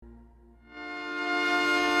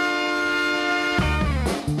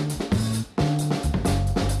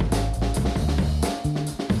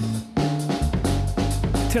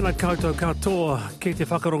Tēnā koutou katoa, ki te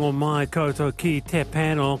whakarongo mai koutou ki te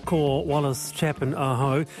panel, ko Wallace Chapman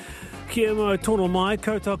aho. Kia mo tono mai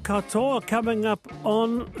koutou katoa. Coming up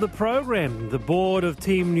on the program, the board of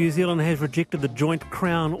Team New Zealand has rejected the joint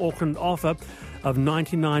Crown-Auckland offer of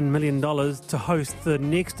 $99 million to host the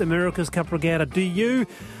next America's Cup Regatta. Do you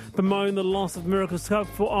bemoan the loss of America's Cup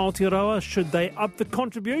for Aotearoa? Should they up the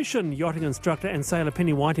contribution? Yachting instructor and sailor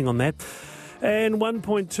Penny Whiting on that. And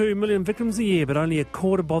 1.2 million victims a year, but only a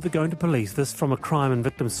quarter bother going to police. This from a crime and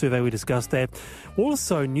victims survey. We discussed that.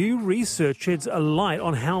 Also, new research sheds a light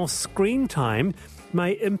on how screen time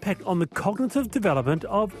may impact on the cognitive development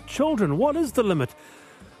of children. What is the limit?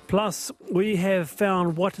 Plus, we have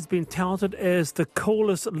found what has been touted as the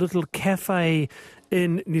coolest little cafe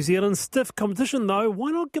in New Zealand. Stiff competition, though.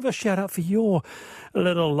 Why not give a shout-out for your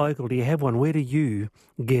little local? Do you have one? Where do you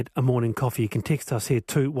get a morning coffee? You can text us here,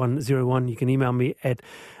 2101. You can email me at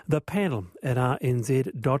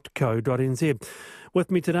thepanel@rnz.co.nz.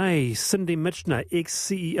 With me today, Cindy Mitchener,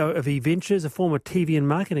 ex-CEO of eVentures, a former TV and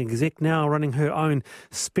marketing exec, now running her own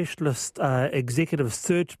specialist executive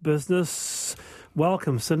search business.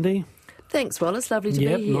 Welcome, Cindy. Thanks, Wallace. Lovely to be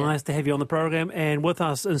here. Nice to have you on the program. And with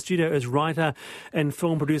us in studio is writer and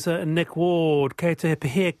film producer Nick Ward. Kei te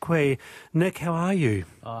pehe koe. Nick, how are you?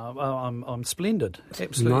 I'm splendid.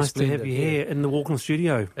 Absolutely nice splendid. to have you here in the Auckland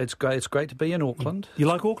studio. It's great. It's great to be in Auckland. You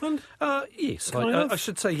like Auckland? Yes. I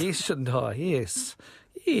should say yes, shouldn't I? Yes.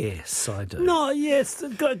 Yes, I do. No, yes.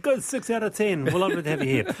 Good 6 out of 10. We're lovely to have you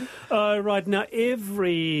here. Right, now,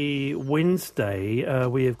 every Wednesday,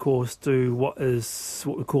 we, of course, do what we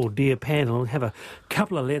call Dear Panel. Have a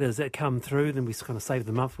couple of letters that come through, then we kind of save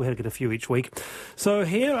them up. We have to get a few each week. So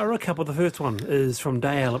here are a couple. The first one is from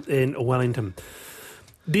Dale in Wellington.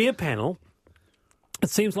 Dear Panel,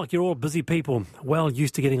 it seems like you're all busy people, well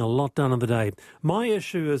used to getting a lot done in the day. My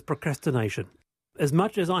issue is procrastination. As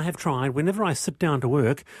much as I have tried, whenever I sit down to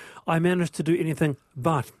work, I manage to do anything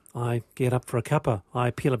but. I get up for a cuppa,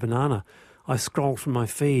 I peel a banana, I scroll through my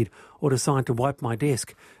feed, or decide to wipe my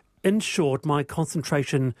desk. In short, my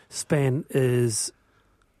concentration span is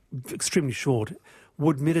extremely short.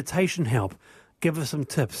 Would meditation help? Give us some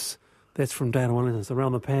tips. That's from Dale Wellington,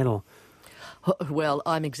 around the panel. Well,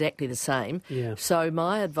 I'm exactly the same. Yeah. So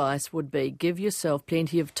my advice would be give yourself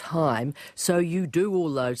plenty of time so you do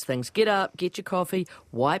all those things. Get up, get your coffee,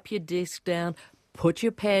 wipe your desk down, put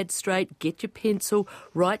your pad straight, get your pencil,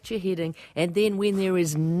 write your heading, and then when there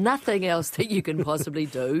is nothing else that you can possibly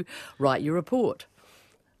do, write your report.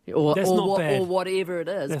 Or whatever it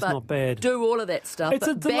is. That's but not bad. Do all of that stuff,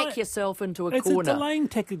 but back yourself into a corner. It's a delaying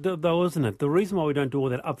tactic, though, isn't it? The reason why we don't do all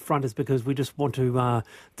that up front is because we just want to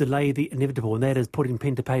delay the inevitable, and that is putting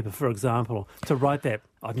pen to paper, for example, to write that,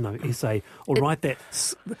 I don't know, essay, or write that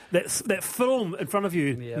film in front of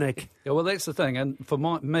you, Nick. Yeah, well, that's the thing. And for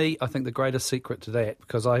me, I think the greatest secret to that,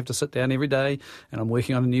 because I have to sit down every day and I'm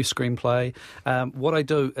working on a new screenplay, what I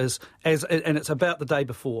do is, and it's about the day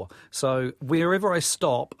before. So wherever I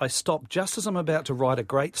stop just as I'm about to write a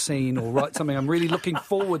great scene or write something I'm really looking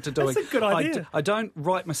forward to doing. That's a good idea. I don't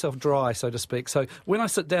write myself dry, so to speak. So when I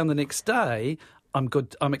sit down the next day, I'm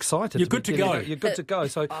good. I'm excited. You're good to go. You're good to go.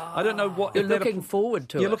 So I don't know what you're looking forward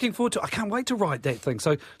to. You're looking forward to. I can't wait to write that thing.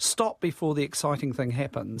 So stop before the exciting thing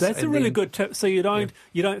happens. That's a really good tip. So you don't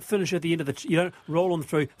finish at the end of you don't roll on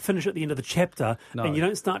through, finish at the end of the chapter, and you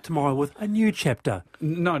don't start tomorrow with a new chapter.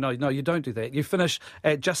 No, you don't do that. You finish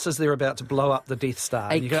just as they're about to blow up the Death Star.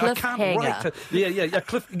 A and you go, I can't wait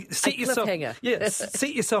cliffhanger. set yourself. Cliffhanger. Yeah,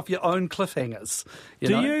 set yourself your own cliffhangers.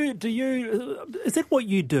 Do you? Is that what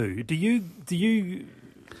you do? Do you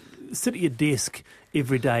sit at your desk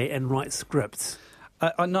every day and write scripts?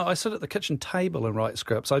 No, I sit at the kitchen table and write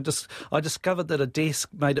scripts. I discovered that a desk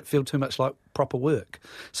made it feel too much like proper work.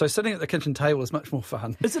 So sitting at the kitchen table is much more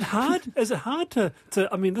fun. Is it hard? Is it hard to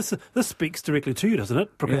I mean, this speaks directly to you, doesn't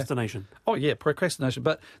it? Procrastination. Yeah. Oh yeah, procrastination.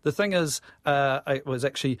 But the thing is, I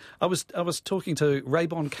was talking to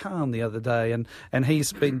Raybon Khan the other day, and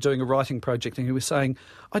he's been doing a writing project, and he was saying,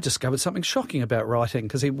 I discovered something shocking about writing,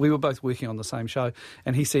 because we were both working on the same show,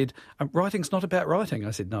 and he said, writing's not about writing.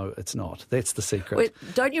 I said, no, it's not. That's the secret. Wait,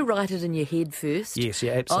 don't you write it in your head first? Yes,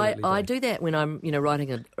 yeah, absolutely. I do that when I'm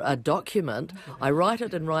writing a document. I write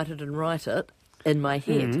it and write it and write it in my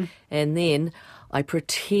head, and then I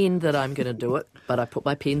pretend that I'm going to do it, but I put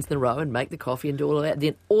my pens in a row and make the coffee and do all of that.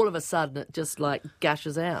 Then all of a sudden it just like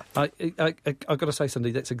gushes out. I've got to say,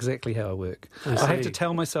 Cindy, that's exactly how I work. I have to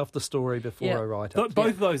tell myself the story before I write it.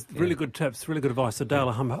 Both of those really good tips, really good advice. So Dale,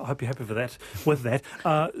 I hope you're happy with that.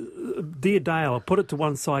 Dear Dale, put it to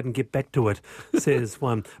one side and get back to it, says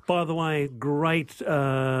one. By the way, great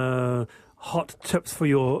hot tips for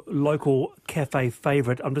your local cafe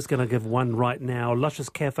favourite. I'm just going to give one right now. Luscious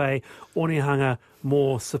Cafe, Onehunga,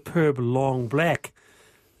 more superb long black,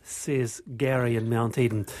 says Gary in Mount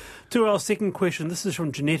Eden. To our second question, this is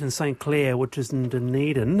from Jeanette in St Clair, which is in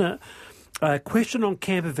Dunedin. Question on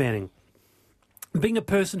camper vanning. Being a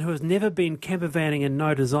person who has never been camper vanning and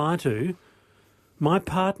no desire to, my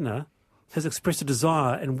partner has expressed a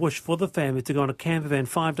desire and wish for the family to go on a camper van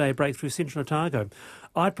 5-day break through Central Otago.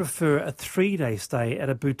 I'd prefer a 3-day stay at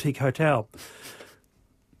a boutique hotel.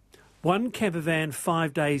 1 camper van,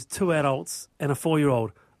 5 days, 2 adults and a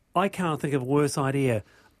 4-year-old. I can't think of a worse idea,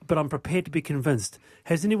 but I'm prepared to be convinced.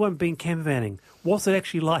 Has anyone been camper vanning? What's it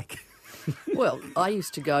actually like? Well, I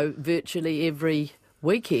used to go virtually every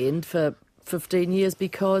weekend for 15 years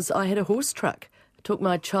because I had a horse truck. Took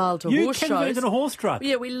my child to horse shows. You camper in a horse truck?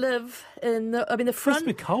 Yeah, we live in the front... It must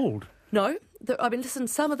be cold. No. Listen,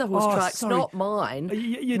 some of the horse trucks, sorry. not mine...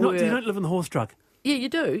 You don't live in the horse truck? Yeah, you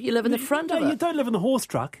do. You live in the front of it. No, you don't live in the horse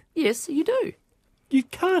truck. Yes, you do. You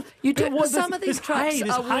can't. You do. Some of these trucks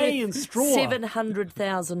are hay worth and straw.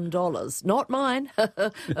 $700,000. Not mine,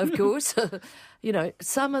 of course.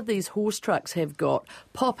 Some of these horse trucks have got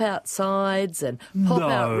pop-out sides and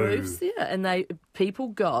pop-out roofs. Yeah, and people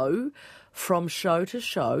go from show to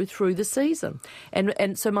show through the season.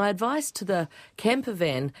 And so my advice to the camper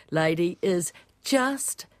van lady is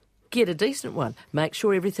just get a decent one. Make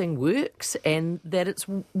sure everything works and that it's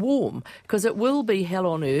warm, because it will be hell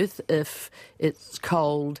on earth if it's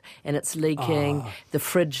cold and it's leaking, the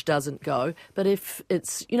fridge doesn't go. But if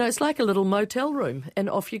it's, it's like a little motel room and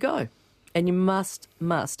off you go. And you must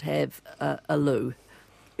have a loo.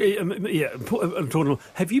 Yeah,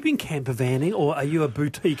 have you been camper vanning, or are you a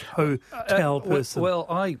boutique hotel person? Well,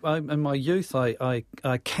 I in my youth, I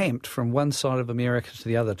camped from one side of America to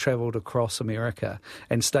the other, travelled across America,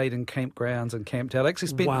 and stayed in campgrounds and camped out. I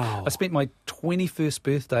spent my 21st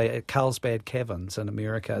birthday at Carlsbad Caverns in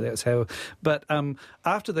America. That's how. But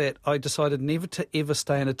after that, I decided never to ever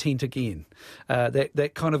stay in a tent again.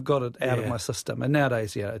 That kind of got it out of my system. And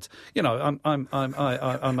nowadays, it's I'm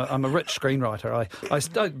a rich screenwriter.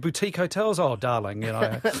 I boutique hotels, oh darling,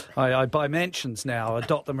 I buy mansions now, I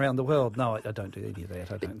dot them around the world. No, I don't do any of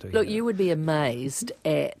that. Look, you would be amazed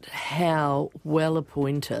at how well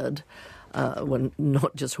appointed,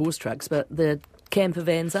 not just horse trucks, but the camper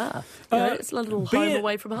vans are. It's a little home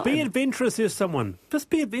away from home. Be adventurous, says someone. Just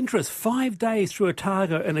be adventurous. 5 days through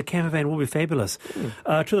Otago in a camper van will be fabulous.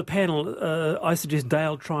 To the panel, I suggest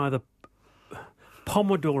Dale try the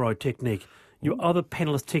Pomodoro technique. Your other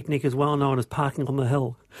panellist technique is well known as parking on the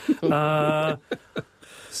hill.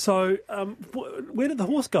 So where did the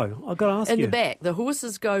horse go? I've got to ask you. In the back. The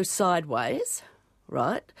horses go sideways,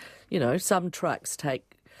 right? Some trucks take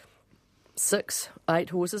 6,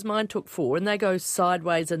 8 horses. Mine took 4, and they go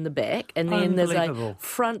sideways in the back. And then there's a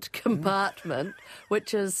front compartment,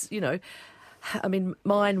 which is,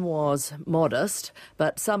 mine was modest,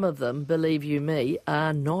 but some of them, believe you me,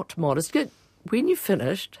 are not modest. Good. When you've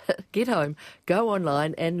finished, get home, go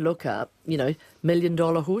online and look up, $1 million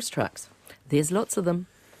horse trucks. There's lots of them.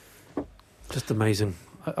 Just amazing.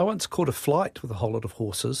 I once caught a flight with a whole lot of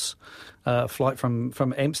horses, a flight from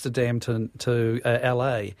Amsterdam to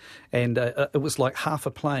LA, and it was like half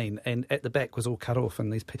a plane, and at the back was all cut off,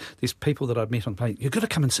 and these people that I'd met on the plane, you've got to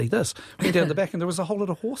come and see this. Went down the back, and there was a whole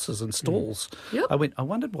lot of horses and stalls. Yep. I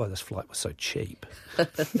wondered why this flight was so cheap.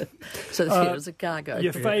 So it was a cargo.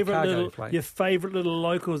 Your favourite little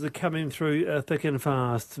locals are coming through thick and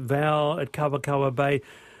fast. Val at Kawakawa Bay.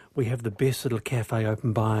 We have the best little cafe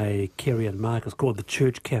open by Kerry and Mark. It's called the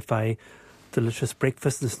Church Cafe. Delicious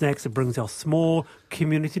breakfast and snacks. It brings our small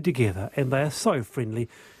community together, and they are so friendly.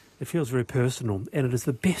 It feels very personal, and it is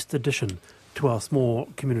the best addition to our small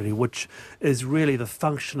community, which is really the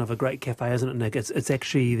function of a great cafe, isn't it, Nick? It's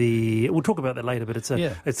actually we'll talk about that later, but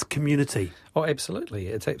it's community. Oh, absolutely.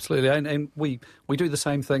 It's absolutely. And we do the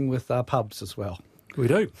same thing with our pubs as well. We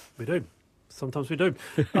do. Sometimes we do.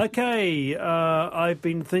 Okay, I've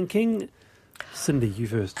been thinking... Cindy, you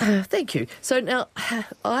first. Thank you. So now,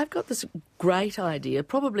 I've got this great idea,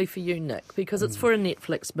 probably for you, Nick, because it's for a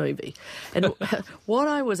Netflix movie. And what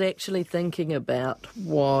I was actually thinking about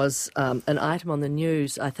was an item on the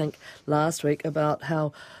news, I think, last week about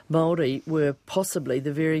how Māori were possibly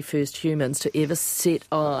the very first humans to ever set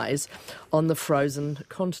eyes on the frozen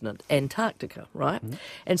continent, Antarctica, right? Mm-hmm.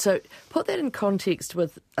 And so put that in context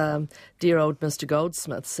with dear old Mr.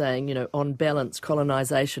 Goldsmith saying, on balance,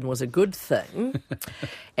 colonisation was a good thing.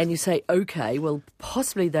 And you say, OK, well,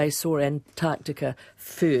 possibly they saw Antarctica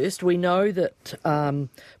first. We know that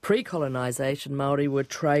pre-colonisation, Māori were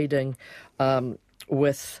trading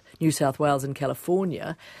with New South Wales and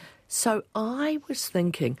California. So I was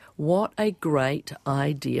thinking, what a great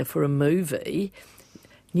idea for a movie,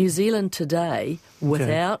 New Zealand today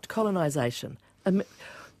without colonisation.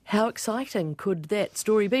 How exciting could that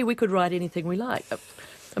story be? We could write anything we like.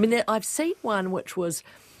 I mean, I've seen one which was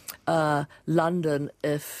London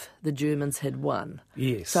if the Germans had won.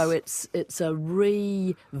 Yes. So it's a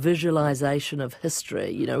re-visualisation of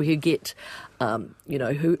history. You know, you get,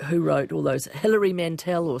 who wrote all those? Hilary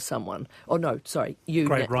Mantel or someone. Oh, no, sorry, you.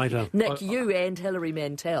 Great Nick, writer. Nick, you and Hilary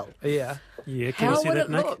Mantel. Yeah. Yeah, can you How see would that, it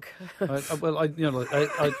Nick? look?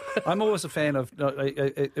 I'm always a fan of.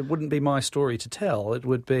 It wouldn't be my story to tell. It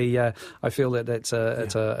would be. I feel that it's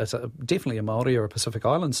definitely a Māori or a Pacific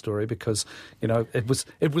Island story because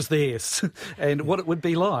it was theirs and what it would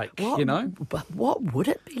be like. But what would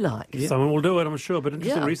it be like? Yeah. Someone will do it, I'm sure. But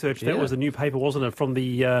interesting research. That was a new paper, wasn't it, from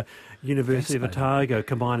the University of Otago,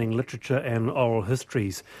 combining literature and oral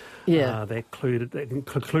histories. Yeah. They concluded that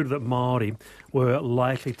Māori were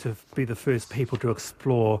likely to be the first people to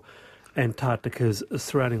explore Antarctica's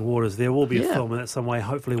surrounding waters. There will be a film in that some way.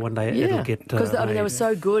 Hopefully one day it'll get because they were made.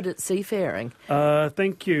 so good at seafaring.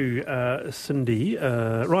 Thank you, Cindy.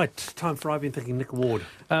 Right, time for I've been thinking Nick Ward.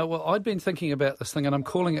 Well, I'd been thinking about this thing, and I'm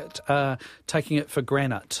calling it taking it for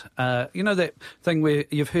granted. You know that thing where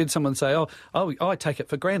you've heard someone say, oh, I take it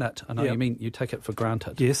for granted. I know you mean you take it for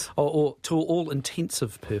granted. Yes. Or to all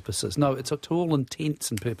intensive purposes. No, it's to all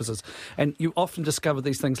intents and purposes. And you often discover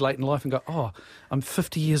these things late in life and go, oh, I'm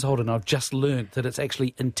 50 years old and I've just learnt that it's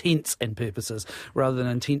actually intents and purposes rather than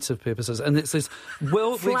intensive purposes. And it's this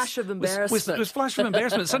flash of embarrassment. This flash of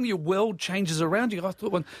embarrassment. Suddenly your world changes around you. I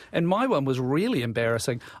thought and my one was really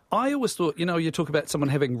embarrassing. I always thought, you talk about someone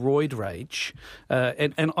having roid rage,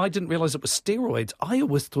 and I didn't realise it was steroids. I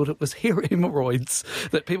always thought it was hemorrhoids,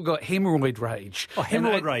 that people got hemorrhoid rage. Oh,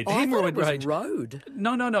 hemorrhoid rage. Hemorrhoid rage. Road.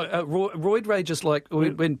 No. Roid rage is like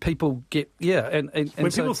when people get, and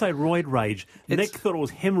when so, people say roid rage, Nick thought it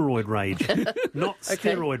was hemorrhoid rage, not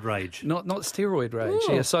steroid rage. Not steroid rage.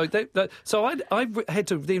 Yeah. So I had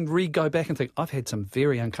to then go back and think I've had some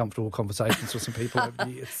very uncomfortable conversations with some people over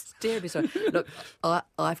the years. Terribly sorry. Look,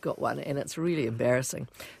 I've got one, and it's really embarrassing.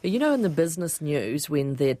 You know, in the business news,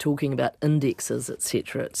 when they're talking about indexes,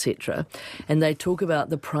 etc., and they talk about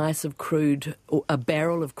the price of crude, or a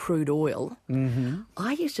barrel of crude oil,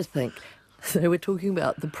 I used to think they were talking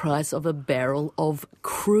about the price of a barrel of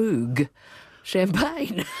Krug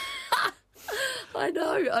champagne. I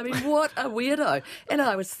know. I mean, what a weirdo. And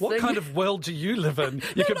I was thinking... What kind of world do you live in?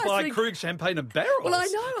 You can buy Krug champagne in barrels. Well, I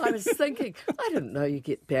know. I was thinking, I didn't know you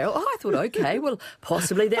get barrel. Oh, I thought, OK, well,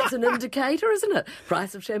 possibly that's an indicator, isn't it?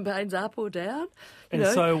 Price of champagne's up or down.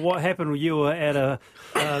 So what happened? You were at a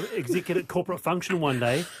executive corporate function one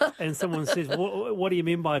day, and someone says, "What do you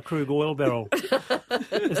mean by a Krug oil barrel?"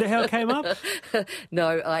 Is that how it came up?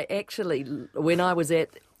 No, I actually, when I was at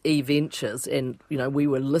eVentures, and we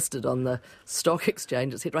were listed on the stock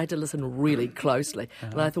exchange, etc., I had to listen really closely,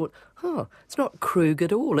 and I thought, it's not Krug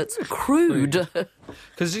at all, it's crude.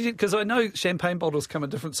 Because I know champagne bottles come in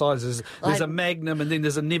different sizes. There's a Magnum, and then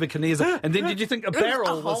there's a Nebuchadnezzar, and then did you think a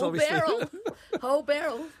barrel was obviously whole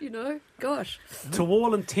barrel? Gosh. To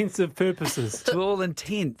all intensive purposes. To all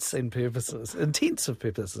intents and purposes, intensive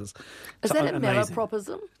purposes. Is that a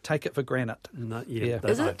malapropism? Take it for granted. No,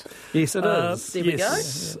 Is it? Yes, it is. There we go.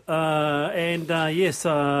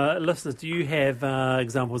 Listeners, do you have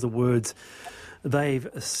examples of words they've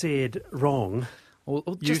said wrong? Or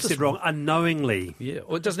you said wrong unknowingly. Yeah,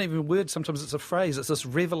 or it doesn't even be a word. Sometimes it's a phrase. It's this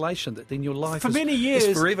revelation that then your life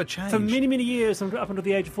is forever changed. For many, many years, up until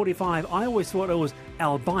the age of 45, I always thought it was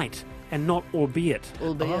albeit and not albeit.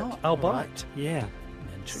 Albeit. Right. Yeah.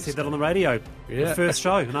 Said that on the radio. Yeah. The first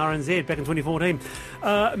show on RNZ back in 2014.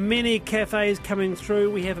 Many cafes coming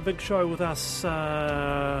through. We have a big show with us,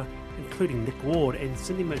 including Nick Ward and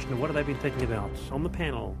Cindy Mitchener. What have they been thinking about on the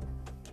panel?